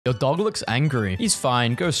Your dog looks angry. He's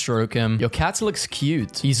fine, go stroke him. Your cat looks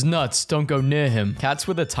cute. He's nuts, don't go near him. Cats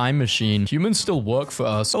with a time machine. Humans still work for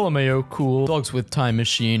us. LMAO, cool. Dogs with time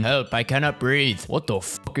machine. Help, I cannot breathe. What the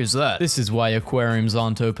fuck is that? This is why aquariums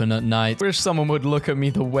aren't open at night. Wish someone would look at me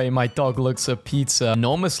the way my dog looks at pizza.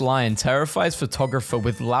 Enormous lion terrifies photographer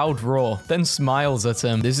with loud roar, then smiles at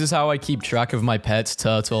him. This is how I keep track of my pet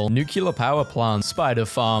turtle. Nuclear power plant. Spider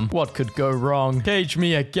farm. What could go wrong? Cage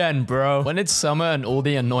me again, bro. When it's summer and all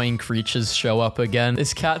the annoying creatures show up again.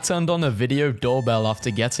 This cat turned on a video doorbell after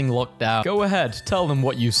getting locked out. Go ahead, tell them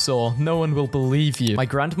what you saw. No one will believe you. My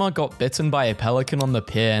grandma got bitten by a pelican on the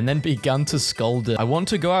pier and then began to scold it. I want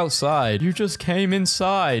to go outside. You just came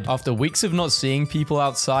inside. After weeks of not seeing people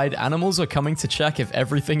outside, animals are coming to check if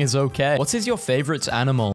everything is okay. What is your favorite animal?